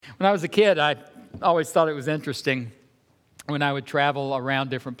When I was a kid, I always thought it was interesting when I would travel around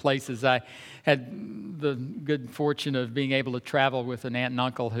different places. I had the good fortune of being able to travel with an aunt and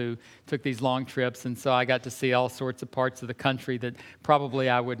uncle who took these long trips, and so I got to see all sorts of parts of the country that probably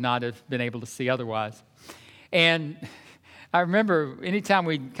I would not have been able to see otherwise. And I remember anytime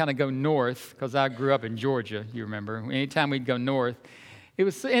we'd kind of go north, because I grew up in Georgia, you remember, anytime we'd go north, it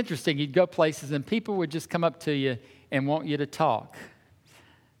was so interesting. You'd go places and people would just come up to you and want you to talk.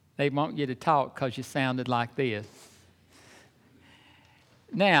 They want you to talk because you sounded like this.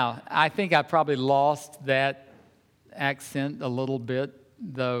 Now, I think I probably lost that accent a little bit,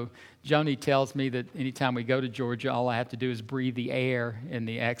 though Joni tells me that anytime we go to Georgia, all I have to do is breathe the air and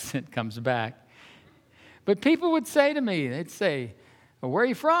the accent comes back. But people would say to me, they'd say, well, where are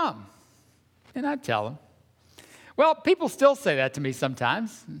you from? And I'd tell them. Well, people still say that to me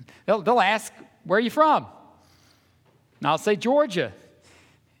sometimes. They'll ask, where are you from? And I'll say, Georgia.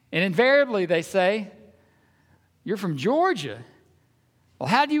 And invariably they say, you're from Georgia. Well,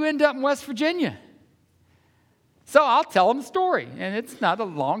 how do you end up in West Virginia? So I'll tell them the story. And it's not a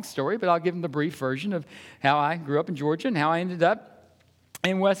long story, but I'll give them the brief version of how I grew up in Georgia and how I ended up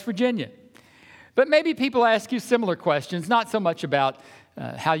in West Virginia. But maybe people ask you similar questions, not so much about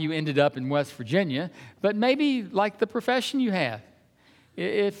how you ended up in West Virginia, but maybe like the profession you have.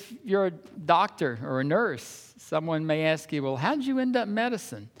 If you're a doctor or a nurse, someone may ask you, well, how did you end up in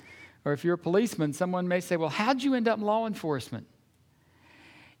medicine? Or if you're a policeman, someone may say, well, how did you end up in law enforcement?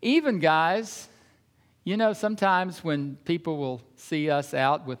 Even guys, you know, sometimes when people will see us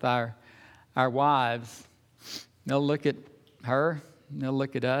out with our wives, they'll look at her and they'll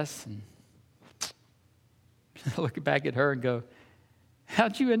look at us and they'll look back at her and go,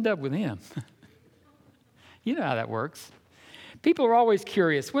 how'd you end up with him? You know how that works. People are always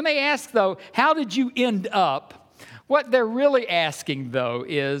curious. When they ask, though, how did you end up? What they're really asking, though,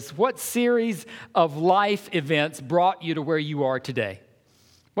 is what series of life events brought you to where you are today?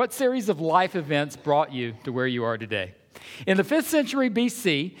 What series of life events brought you to where you are today? In the 5th century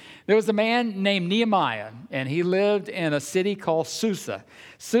BC, there was a man named Nehemiah, and he lived in a city called Susa.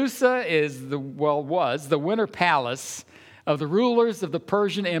 Susa was the winter palace of the rulers of the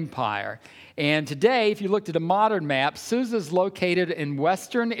Persian Empire. And today, if you looked at a modern map, Susa is located in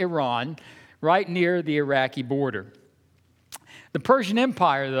western Iran, right near the Iraqi border. The Persian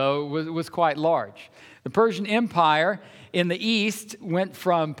Empire, though, was quite large. The Persian Empire in the east went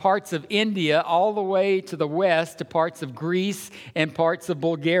from parts of India all the way to the west to parts of Greece and parts of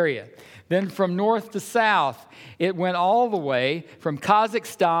Bulgaria. Then from north to south, it went all the way from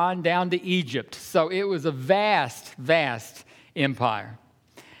Kazakhstan down to Egypt. So it was a vast, vast empire.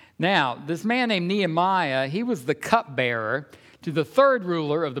 Now, this man named Nehemiah, he was the cupbearer to the third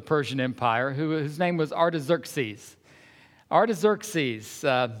ruler of the Persian Empire, whose name was Artaxerxes. Artaxerxes,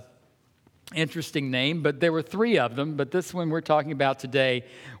 interesting name, but there were 3 of them, but this one we're talking about today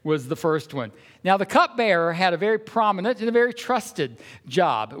was the first one. Now, the cupbearer had a very prominent and a very trusted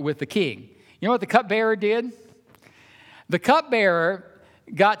job with the king. You know what the cupbearer did? The cupbearer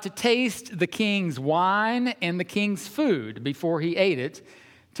got to taste the king's wine and the king's food before he ate it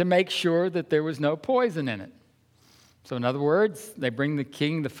to make sure that there was no poison in it. So in other words, they bring the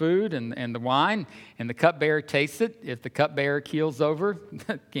king the food and the wine, and the cupbearer tastes it. If the cupbearer keels over,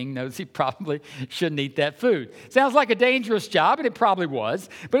 the king knows he probably shouldn't eat that food. Sounds like a dangerous job, and it probably was,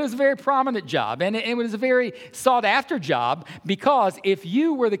 but it was a very prominent job, and it was a very sought-after job, because if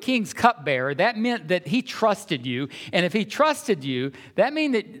you were the king's cupbearer, that meant that he trusted you, and if he trusted you, that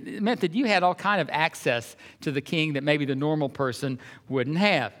meant that you had all kind of access to the king that maybe the normal person wouldn't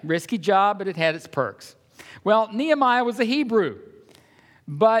have. Risky job, but it had its perks. Well, Nehemiah was a Hebrew,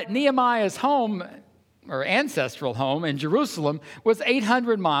 but Nehemiah's home, or ancestral home in Jerusalem, was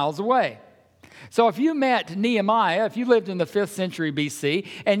 800 miles away. So if you met Nehemiah, if you lived in the 5th century BC,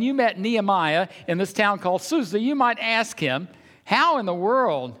 and you met Nehemiah in this town called Susa, you might ask him, how in the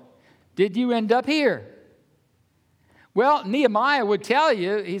world did you end up here? Well, Nehemiah would tell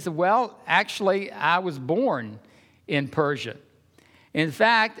you, he said, well, actually, I was born in Persia. In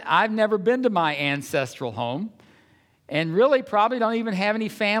fact, I've never been to my ancestral home and really probably don't even have any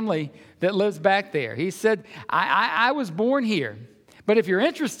family that lives back there. He said, I was born here. But if you're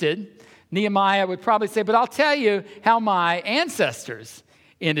interested, Nehemiah would probably say, but I'll tell you how my ancestors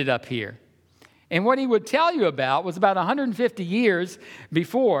ended up here. And what he would tell you about was about 150 years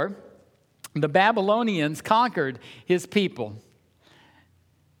before the Babylonians conquered his people.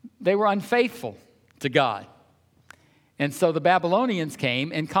 They were unfaithful to God. And so the Babylonians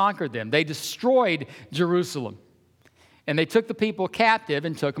came and conquered them. They destroyed Jerusalem. And they took the people captive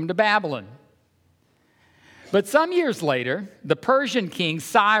and took them to Babylon. But some years later, the Persian king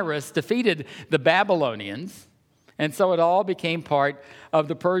Cyrus defeated the Babylonians, and so it all became part of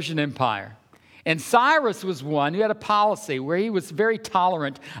the Persian Empire. And Cyrus was one who had a policy where he was very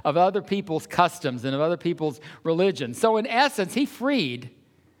tolerant of other people's customs and of other people's religion. So in essence, he freed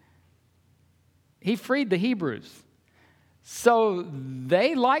the Hebrews. So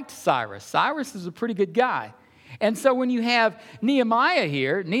they liked Cyrus. Cyrus is a pretty good guy. And so when you have Nehemiah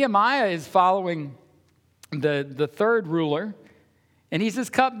here, Nehemiah is following the third ruler, and he's his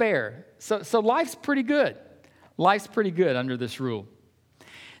cupbearer. So life's pretty good. Life's pretty good under this rule.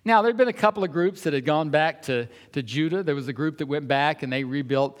 Now, there had been a couple of groups that had gone back to Judah. There was a group that went back and they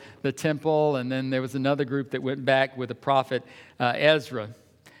rebuilt the temple, and then there was another group that went back with the prophet Ezra.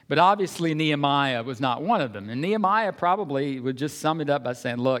 But obviously, Nehemiah was not one of them. And Nehemiah probably would just sum it up by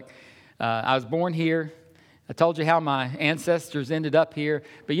saying, look, I was born here. I told you how my ancestors ended up here.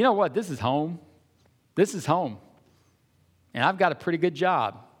 But you know what? This is home. This is home. And I've got a pretty good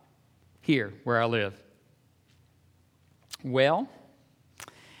job here where I live. Well,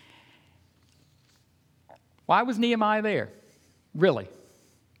 why was Nehemiah there? Really?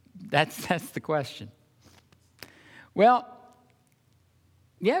 That's the question. Well,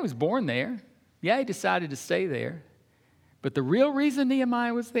 yeah, he was born there. Yeah, he decided to stay there. But the real reason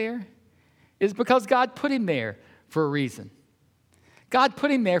Nehemiah was there is because God put him there for a reason. God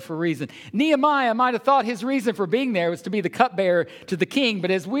put him there for a reason. Nehemiah might have thought his reason for being there was to be the cupbearer to the king, but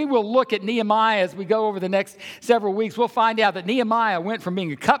as we will look at Nehemiah as we go over the next several weeks, we'll find out that Nehemiah went from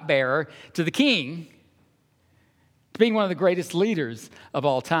being a cupbearer to the king to being one of the greatest leaders of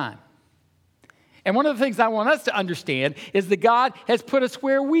all time. And one of the things I want us to understand is that God has put us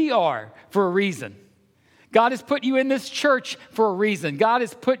where we are for a reason. God has put you in this church for a reason. God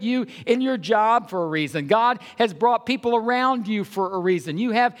has put you in your job for a reason. God has brought people around you for a reason.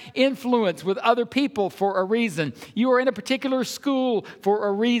 You have influence with other people for a reason. You are in a particular school for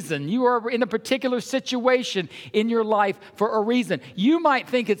a reason. You are in a particular situation in your life for a reason. You might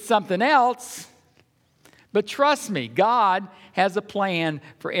think it's something else, but trust me, God has a plan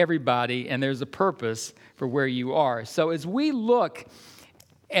for everybody, and there's a purpose for where you are. So as we look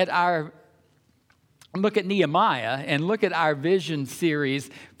at Nehemiah and look at our vision series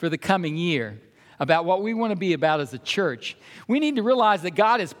for the coming year about what we want to be about as a church, we need to realize that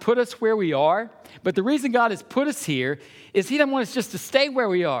God has put us where we are, but the reason God has put us here is He doesn't want us just to stay where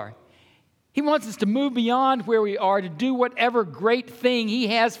we are. He wants us to move beyond where we are to do whatever great thing He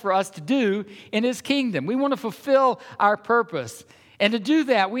has for us to do in His kingdom. We want to fulfill our purpose. And to do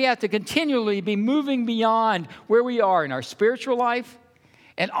that, we have to continually be moving beyond where we are in our spiritual life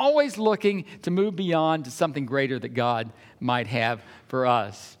and always looking to move beyond to something greater that God might have for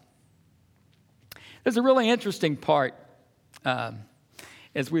us. There's a really interesting part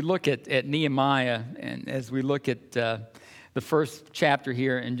as we look at Nehemiah and as we look at the first chapter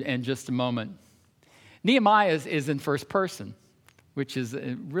here in just a moment. Nehemiah is in first person, which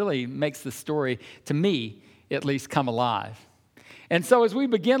really makes the story, to me at least, come alive. And so as we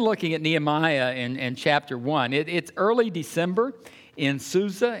begin looking at Nehemiah in chapter 1, it's early December in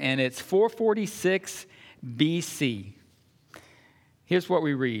Susa, and it's 446 BC. Here's what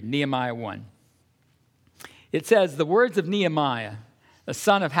we read, Nehemiah 1. It says, "The words of Nehemiah, the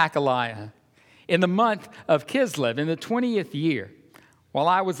son of Hakaliah, in the month of Kislev, in the 20th year, while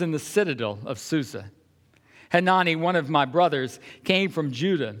I was in the citadel of Susa, Hanani, one of my brothers, came from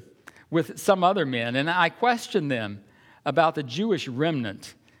Judah with some other men, and I questioned them about the Jewish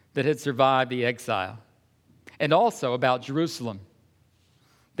remnant that had survived the exile, and also about Jerusalem.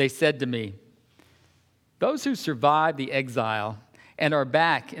 They said to me, 'Those who survived the exile and are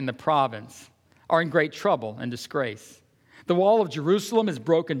back in the province are in great trouble and disgrace. The wall of Jerusalem is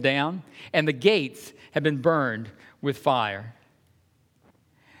broken down, and the gates have been burned with fire.'"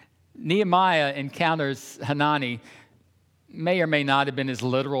 Nehemiah encounters Hanani. May or may not have been his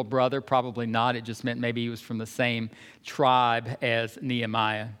literal brother, probably not. It just meant maybe he was from the same tribe as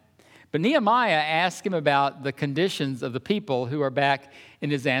Nehemiah. But Nehemiah asks him about the conditions of the people who are back in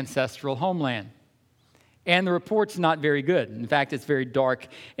his ancestral homeland. And the report's not very good. In fact, it's very dark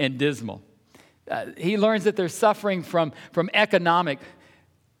and dismal. He learns that they're suffering from economic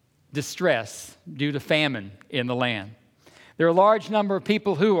distress due to famine in the land. There are a large number of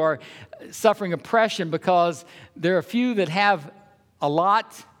people who are suffering oppression because there are a few that have a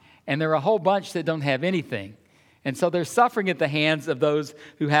lot, and there are a whole bunch that don't have anything. And so they're suffering at the hands of those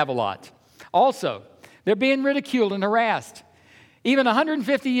who have a lot. Also, they're being ridiculed and harassed. Even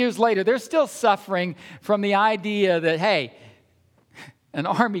 150 years later, they're still suffering from the idea that, hey, an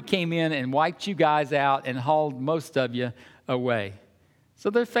army came in and wiped you guys out and hauled most of you away. So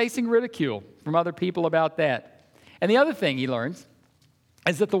they're facing ridicule from other people about that. And the other thing he learns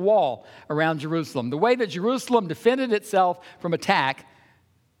is that the wall around Jerusalem, the way that Jerusalem defended itself from attack,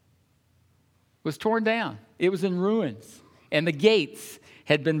 was torn down. It was in ruins, and the gates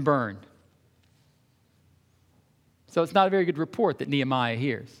had been burned. So it's not a very good report that Nehemiah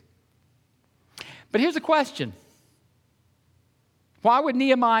hears. But here's a question. Why would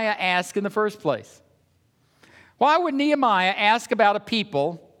Nehemiah ask in the first place? Why would Nehemiah ask about a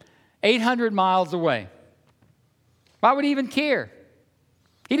people 800 miles away? Why would he even care?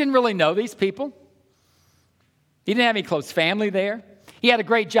 He didn't really know these people. He didn't have any close family there. He had a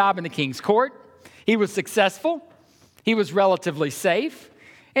great job in the king's court. He was successful. He was relatively safe.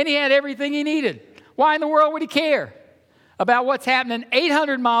 And he had everything he needed. Why in the world would he care about what's happening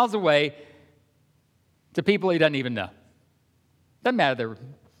 800 miles away to people he doesn't even know? Doesn't matter they're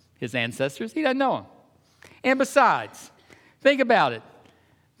his ancestors. He doesn't know them. And besides, think about it.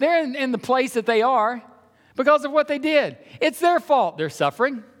 They're in the place that they are because of what they did. It's their fault they're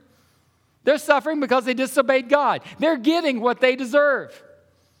suffering. They're suffering because they disobeyed God. They're getting what they deserve.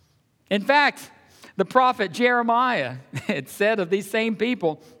 In fact, the prophet Jeremiah had said of these same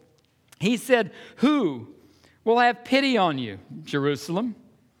people, he said, "Who will have pity on you, Jerusalem?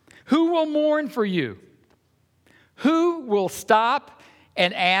 Who will mourn for you? Who will stop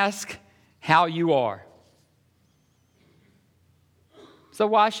and ask how you are?" So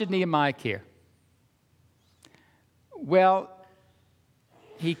why should Nehemiah care? Well,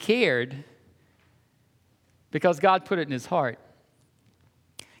 he cared because God put it in his heart.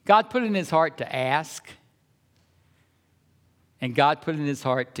 God put it in his heart to ask, and God put it in his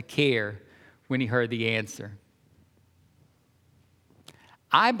heart to care when he heard the answer.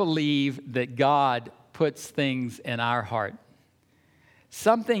 I believe that God puts things in our heart.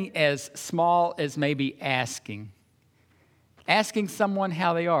 Something as small as maybe asking someone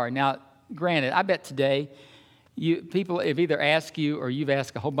how they are. Now, granted, I bet today people have either asked you or you've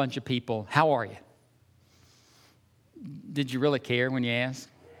asked a whole bunch of people, "How are you?" Did you really care when you asked?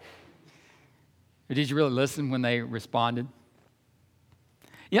 Or did you really listen when they responded?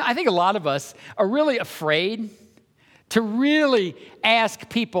 I think a lot of us are really afraid to really ask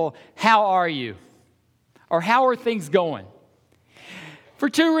people, "How are you?" Or "How are things going?" For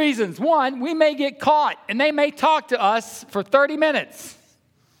two reasons. One, we may get caught and they may talk to us for 30 minutes.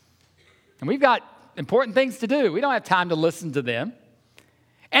 And we've got important things to do. We don't have time to listen to them.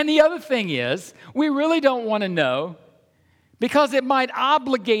 And the other thing is, we really don't want to know because it might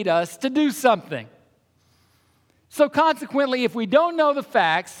obligate us to do something. So consequently, if we don't know the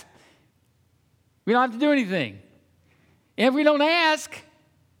facts, we don't have to do anything. And if we don't ask,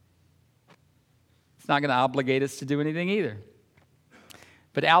 it's not going to obligate us to do anything either.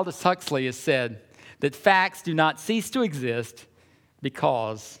 But Aldous Huxley has said that facts do not cease to exist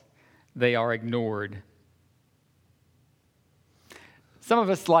because they are ignored. Some of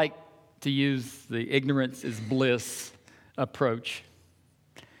us like to use the ignorance is bliss approach.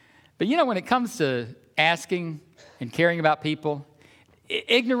 But when it comes to asking and caring about people,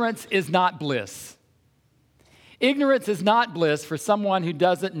 ignorance is not bliss. Ignorance is not bliss for someone who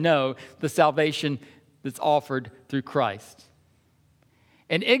doesn't know the salvation that's offered through Christ.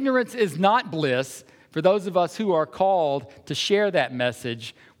 And ignorance is not bliss for those of us who are called to share that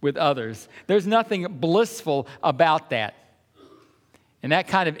message with others. There's nothing blissful about that. And that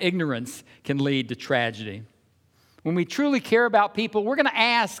kind of ignorance can lead to tragedy. When we truly care about people, we're going to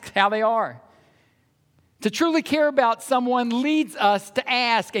ask how they are. To truly care about someone leads us to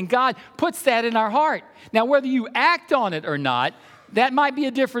ask, and God puts that in our heart. Now, whether you act on it or not, that might be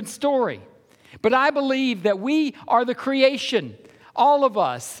a different story. But I believe that we are the creation. All of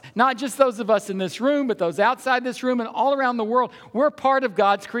us, not just those of us in this room, but those outside this room and all around the world, we're part of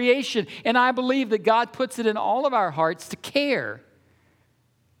God's creation. And I believe that God puts it in all of our hearts to care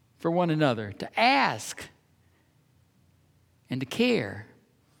for one another, to ask and to care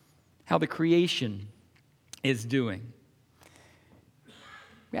how the creation is doing.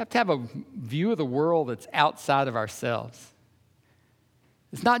 We have to have a view of the world that's outside of ourselves.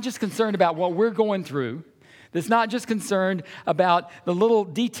 It's not just concerned about what we're going through. That's not just concerned about the little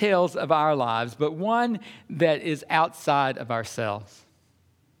details of our lives, but one that is outside of ourselves.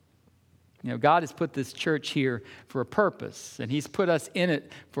 God has put this church here for a purpose, and He's put us in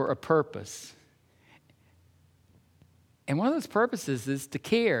it for a purpose. And one of those purposes is to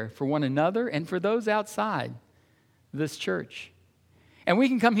care for one another and for those outside this church. And we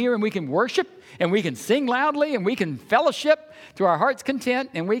can come here and we can worship and we can sing loudly and we can fellowship to our heart's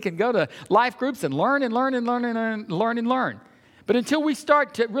content and we can go to life groups and learn and learn and learn and learn and learn. But until we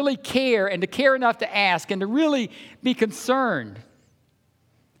start to really care and to care enough to ask and to really be concerned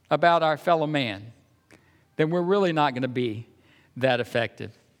about our fellow man, then we're really not going to be that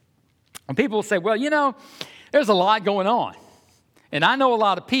effective. And people will say, well, you know, there's a lot going on. And I know a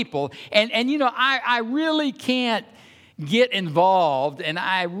lot of people. And you know, I really can't get involved, and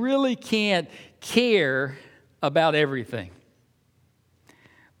I really can't care about everything.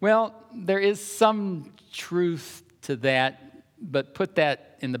 Well, there is some truth to that, but put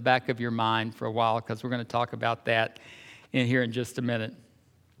that in the back of your mind for a while, because we're going to talk about that in here in just a minute.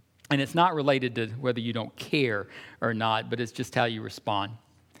 And it's not related to whether you don't care or not, but it's just how you respond.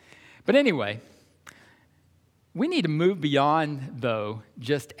 But anyway, we need to move beyond, though,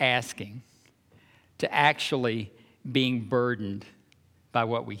 just asking to actually being burdened by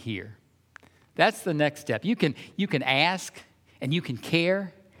what we hear. That's the next step. You can ask and you can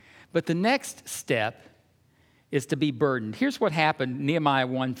care, but the next step is to be burdened. Here's what happened, Nehemiah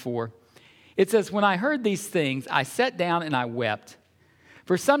 1:4. It says, when I heard these things, I sat down and I wept.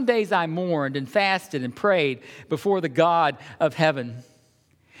 For some days I mourned and fasted and prayed before the God of heaven.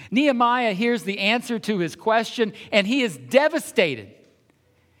 Nehemiah hears the answer to his question, and he is devastated.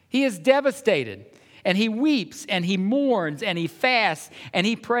 He is devastated. And he weeps, and he mourns, and he fasts, and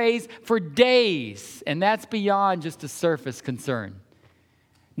he prays for days. And that's beyond just a surface concern.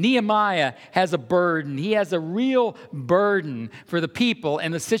 Nehemiah has a burden. He has a real burden for the people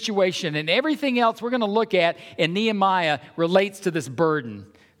and the situation. And everything else we're going to look at in Nehemiah relates to this burden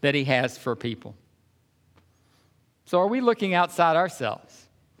that he has for people. So are we looking outside ourselves?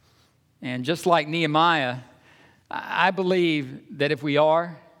 And just like Nehemiah, I believe that if we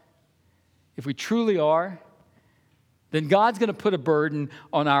truly are, then God's going to put a burden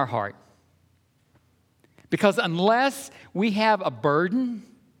on our heart. Because unless we have a burden,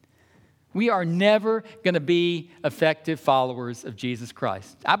 we are never going to be effective followers of Jesus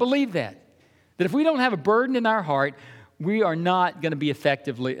Christ. I believe that if we don't have a burden in our heart, we are not going to be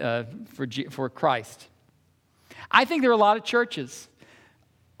effectively for Christ. I think there are a lot of churches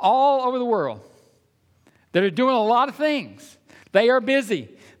all over the world that are doing a lot of things. They are busy.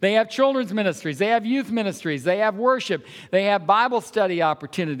 They have children's ministries. They have youth ministries. They have worship. They have Bible study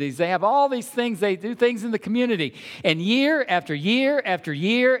opportunities. They have all these things. They do things in the community. And year after year after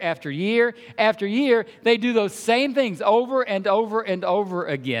year after year after year, they do those same things over and over and over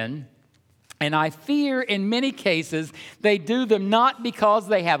again. And I fear in many cases they do them not because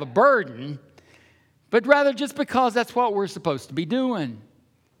they have a burden, but rather just because that's what we're supposed to be doing.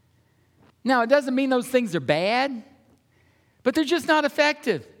 Now, it doesn't mean those things are bad, but they're just not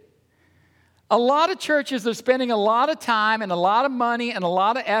effective. A lot of churches are spending a lot of time and a lot of money and a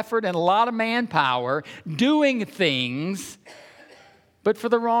lot of effort and a lot of manpower doing things, but for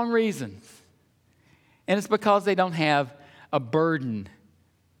the wrong reasons. And it's because they don't have a burden.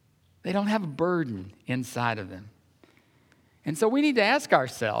 They don't have a burden inside of them. And so we need to ask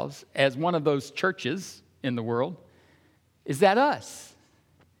ourselves, as one of those churches in the world, is that us?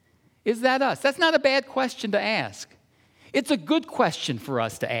 Is that us? That's not a bad question to ask. It's a good question for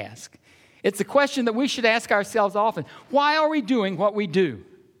us to ask. It's a question that we should ask ourselves often. Why are we doing what we do?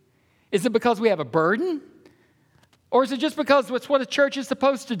 Is it because we have a burden? Or is it just because it's what a church is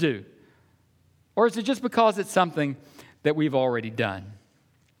supposed to do? Or is it just because it's something that we've already done?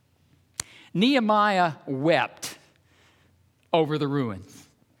 Nehemiah wept over the ruins.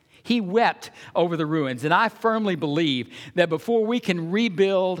 He wept over the ruins. And I firmly believe that before we can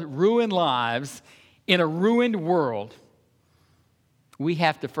rebuild ruined lives in a ruined world, we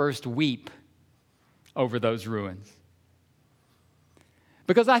have to first weep over those ruins.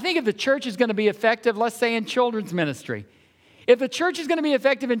 Because I think if the church is going to be effective, let's say in children's ministry, if the church is going to be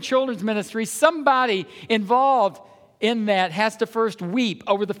effective in children's ministry, somebody involved in that has to first weep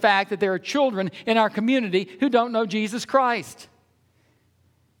over the fact that there are children in our community who don't know Jesus Christ.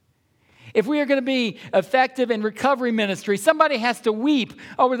 If we are going to be effective in recovery ministry, somebody has to weep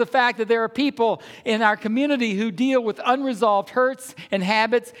over the fact that there are people in our community who deal with unresolved hurts and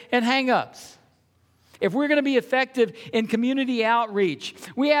habits and hang-ups. If we're going to be effective in community outreach,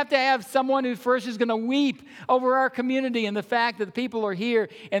 we have to have someone who first is going to weep over our community and the fact that the people are here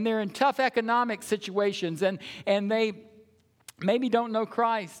and they're in tough economic situations and they maybe don't know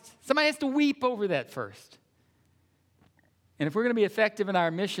Christ. Somebody has to weep over that first. And if we're going to be effective in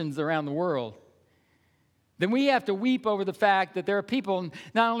our missions around the world, then we have to weep over the fact that there are people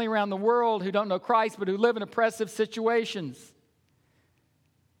not only around the world who don't know Christ, but who live in oppressive situations.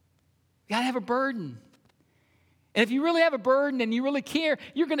 You got to have a burden. And if you really have a burden and you really care,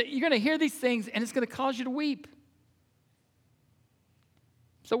 you're going to hear these things and it's going to cause you to weep.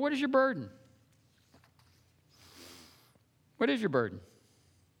 So what is your burden? What is your burden?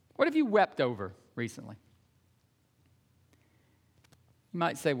 What have you wept over recently? You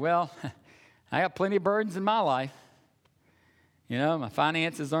might say, well, I got plenty of burdens in my life. My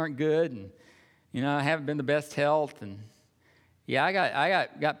finances aren't good, and I haven't been the best health, and yeah, I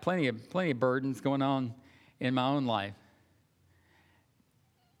got plenty of burdens going on in my own life.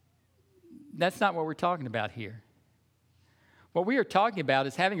 That's not what we're talking about here. What we are talking about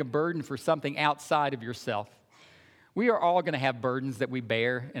is having a burden for something outside of yourself. We are all going to have burdens that we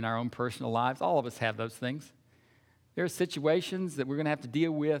bear in our own personal lives. All of us have those things. There are situations that we're going to have to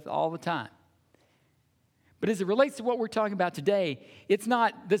deal with all the time. But as it relates to what we're talking about today, it's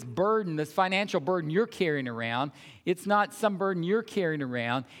not this burden, this financial burden you're carrying around. It's not some burden you're carrying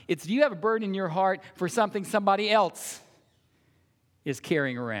around. It's, do you have a burden in your heart for something somebody else is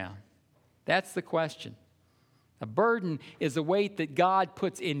carrying around? That's the question. A burden is a weight that God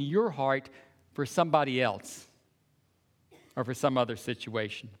puts in your heart for somebody else or for some other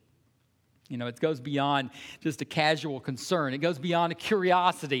situation. It goes beyond just a casual concern. It goes beyond a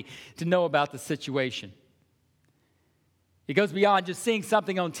curiosity to know about the situation. It goes beyond just seeing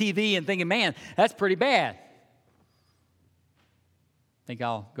something on TV and thinking, man, that's pretty bad. I think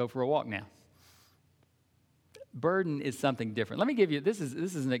I'll go for a walk now. Burden is something different. Let me give you, this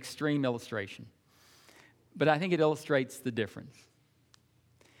is an extreme illustration, but I think it illustrates the difference.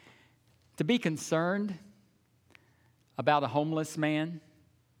 To be concerned about a homeless man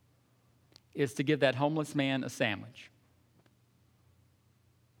is to give that homeless man a sandwich.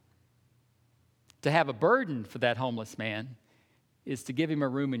 To have a burden for that homeless man is to give him a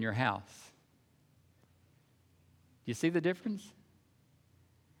room in your house. You see the difference?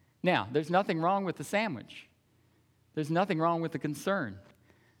 Now, there's nothing wrong with the sandwich. There's nothing wrong with the concern.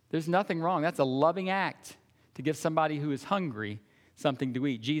 There's nothing wrong. That's a loving act to give somebody who is hungry something to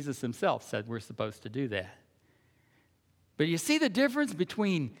eat. Jesus himself said we're supposed to do that. But you see the difference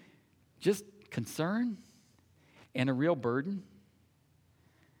between just concern and a real burden?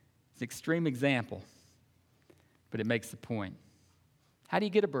 It's an extreme example, but it makes the point. How do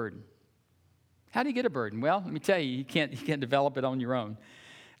you get a burden? How do you get a burden? Well, let me tell you, you can't develop it on your own.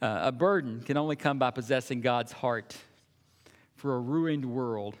 A burden can only come by possessing God's heart for a ruined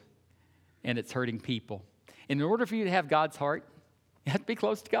world and its hurting people. And in order for you to have God's heart, you have to be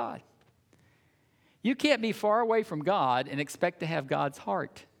close to God. You can't be far away from God and expect to have God's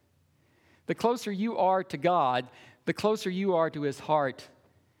heart. The closer you are to God, the closer you are to his heart,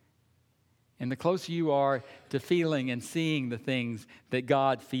 and the closer you are to feeling and seeing the things that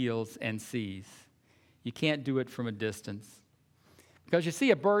God feels and sees. You can't do it from a distance. Because you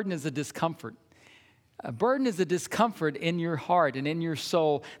see, a burden is a discomfort. A burden is a discomfort in your heart and in your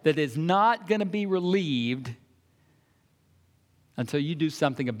soul that is not going to be relieved until you do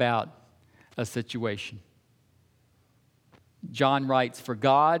something about a situation. John writes, "For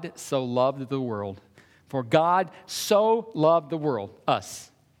God so loved the world." For God so loved the world,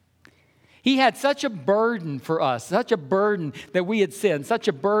 us. He had such a burden for us, such a burden that we had sinned, such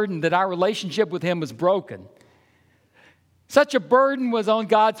a burden that our relationship with him was broken. Such a burden was on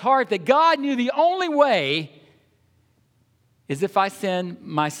God's heart that God knew the only way is if I send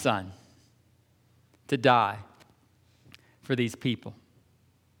my son to die for these people.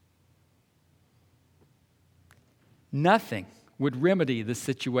 Nothing would remedy the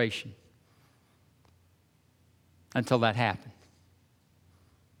situation until that happened.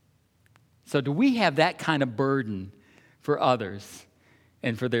 So do we have that kind of burden for others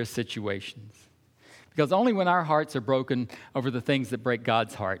and for their situations? Because only when our hearts are broken over the things that break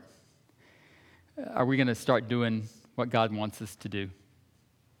God's heart are we going to start doing what God wants us to do.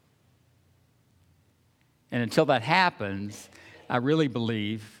 And until that happens, I really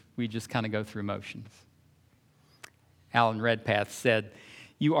believe we just kind of go through motions. Alan Redpath said,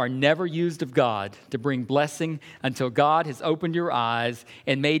 "You are never used of God to bring blessing until God has opened your eyes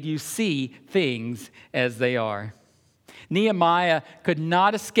and made you see things as they are." Nehemiah could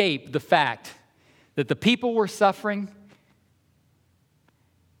not escape the fact that the people were suffering,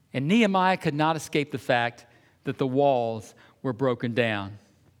 and Nehemiah could not escape the fact that the walls were broken down.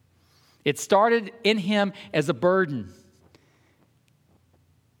 It started in him as a burden.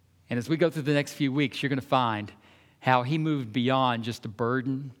 And as we go through the next few weeks, you're going to find how he moved beyond just a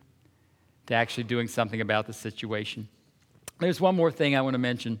burden to actually doing something about the situation. There's one more thing I want to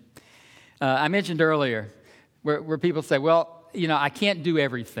mention. I mentioned earlier where people say, well, I can't do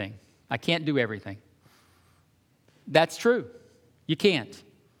everything. I can't do everything. That's true. You can't.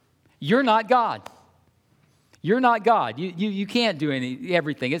 You're not God. You're not God. You can't do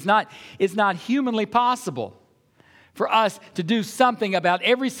everything. It's not humanly possible for us to do something about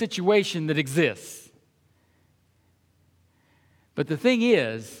every situation that exists. But the thing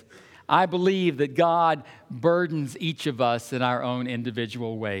is, I believe that God burdens each of us in our own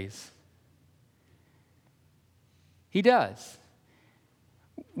individual ways. He does.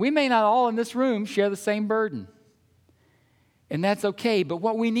 We may not all in this room share the same burden. And that's okay. But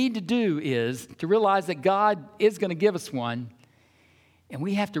what we need to do is to realize that God is going to give us one. And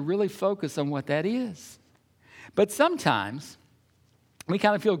we have to really focus on what that is. But sometimes we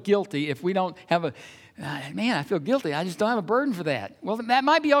kind of feel guilty if we don't have man, I feel guilty. I just don't have a burden for that. Well, that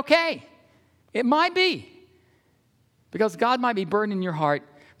might be okay. It might be. Because God might be burdening your heart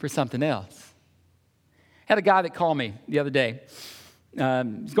for something else. I had a guy that called me the other day.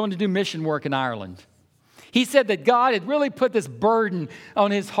 He's going to do mission work in Ireland. He said that God had really put this burden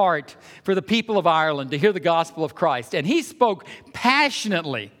on his heart for the people of Ireland to hear the gospel of Christ. And he spoke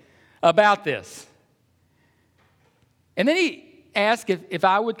passionately about this. And then he asked if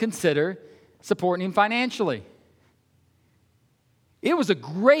I would consider supporting him financially. It was a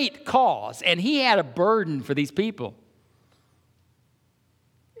great cause, and he had a burden for these people.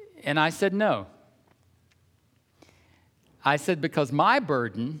 And I said no. I said because my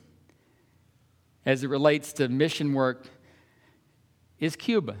burden, as it relates to mission work, is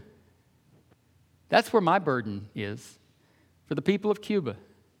Cuba. That's where my burden is, for the people of Cuba.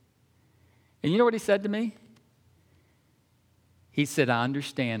 And you know what he said to me? He said, I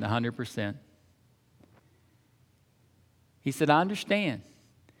understand 100%. He said, I understand.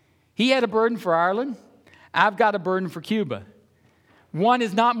 He had a burden for Ireland. I've got a burden for Cuba. One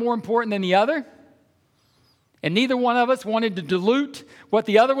is not more important than the other. And neither one of us wanted to dilute what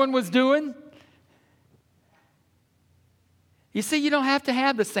the other one was doing. You see, you don't have to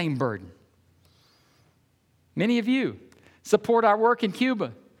have the same burden. Many of you support our work in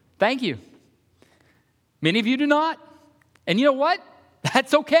Cuba. Thank you. Many of you do not. And you know what?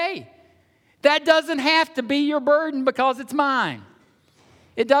 That's okay. That doesn't have to be your burden because it's mine.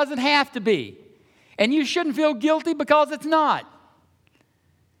 It doesn't have to be. And you shouldn't feel guilty because it's not.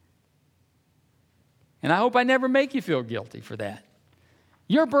 And I hope I never make you feel guilty for that.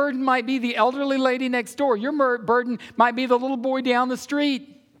 Your burden might be the elderly lady next door. Your burden might be the little boy down the street.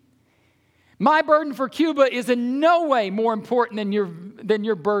 My burden for Cuba is in no way more important than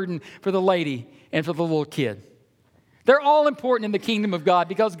your burden for the lady and for the little kid. They're all important in the kingdom of God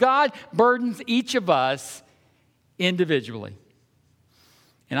because God burdens each of us individually.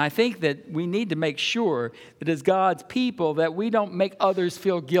 And I think that we need to make sure that as God's people that we don't make others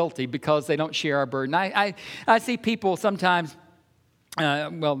feel guilty because they don't share our burden. I see people sometimes,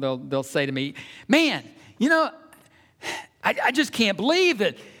 they'll say to me, man, you know, I just can't believe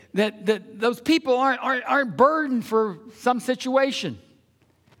that those people aren't burdened for some situation.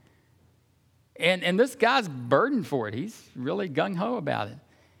 And this guy's burdened for it. He's really gung-ho about it.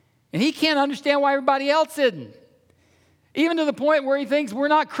 And he can't understand why everybody else isn't. Even to the point where he thinks we're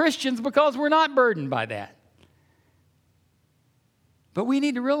not Christians because we're not burdened by that. But we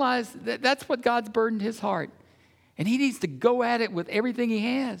need to realize that that's what God's burdened his heart. And he needs to go at it with everything he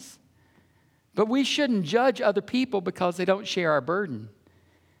has. But we shouldn't judge other people because they don't share our burden.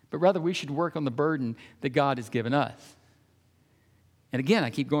 But rather we should work on the burden that God has given us. And again,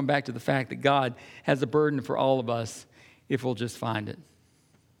 I keep going back to the fact that God has a burden for all of us if we'll just find it.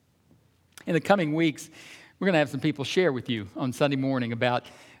 In the coming weeks, we're going to have some people share with you on Sunday morning about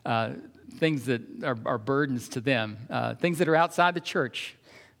things that are burdens to them, things that are outside the church.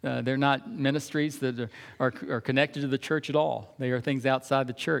 They're not ministries that are connected to the church at all. They are things outside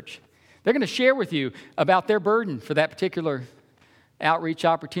the church. They're going to share with you about their burden for that particular outreach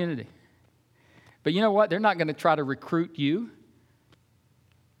opportunity. But you know what? They're not going to try to recruit you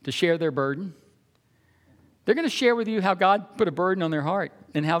to share their burden. They're going to share with you how God put a burden on their heart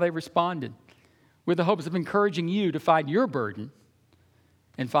and how they responded, with the hopes of encouraging you to find your burden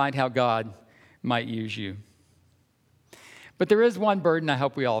and find how God might use you. But there is one burden I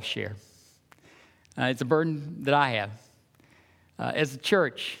hope we all share. It's a burden that I have. As a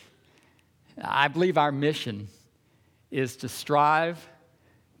church, I believe our mission is to strive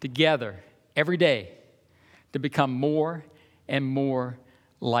together every day to become more and more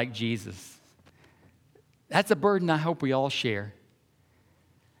like Jesus. That's a burden I hope we all share.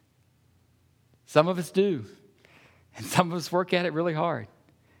 Some of us do, and some of us work at it really hard.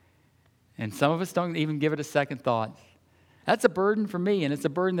 And some of us don't even give it a second thought. That's a burden for me, and it's a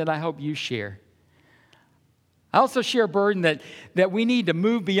burden that I hope you share. I also share a burden that we need to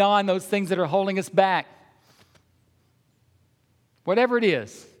move beyond those things that are holding us back. Whatever it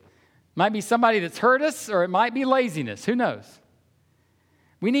is. It might be somebody that's hurt us, or it might be laziness. Who knows?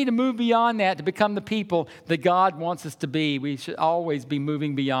 We need to move beyond that to become the people that God wants us to be. We should always be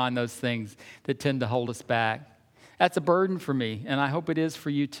moving beyond those things that tend to hold us back. That's a burden for me, and I hope it is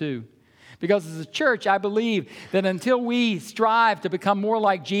for you too. Because as a church, I believe that until we strive to become more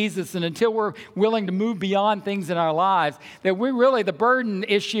like Jesus and until we're willing to move beyond things in our lives, that the burden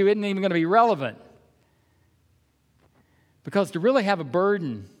issue isn't even going to be relevant. Because to really have a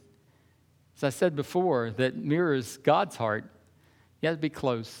burden, as I said before, that mirrors God's heart, you have to be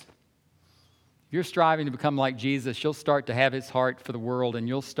close. If you're striving to become like Jesus, you'll start to have his heart for the world, and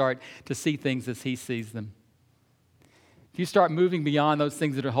you'll start to see things as he sees them. If you start moving beyond those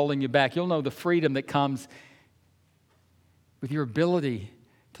things that are holding you back, you'll know the freedom that comes with your ability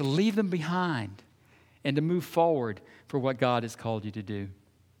to leave them behind and to move forward for what God has called you to do.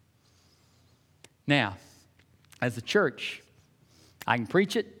 Now, as a church, I can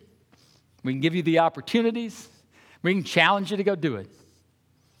preach it. We can give you the opportunities. We can challenge you to go do it.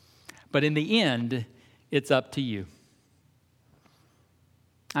 But in the end, it's up to you.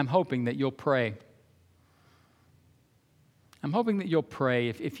 I'm hoping that you'll pray. I'm hoping that you'll pray.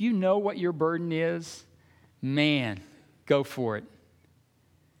 If you know what your burden is, man, go for it.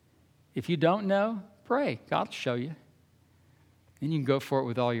 If you don't know, pray. God will show you. And you can go for it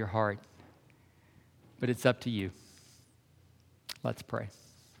with all your heart. But it's up to you. Let's pray.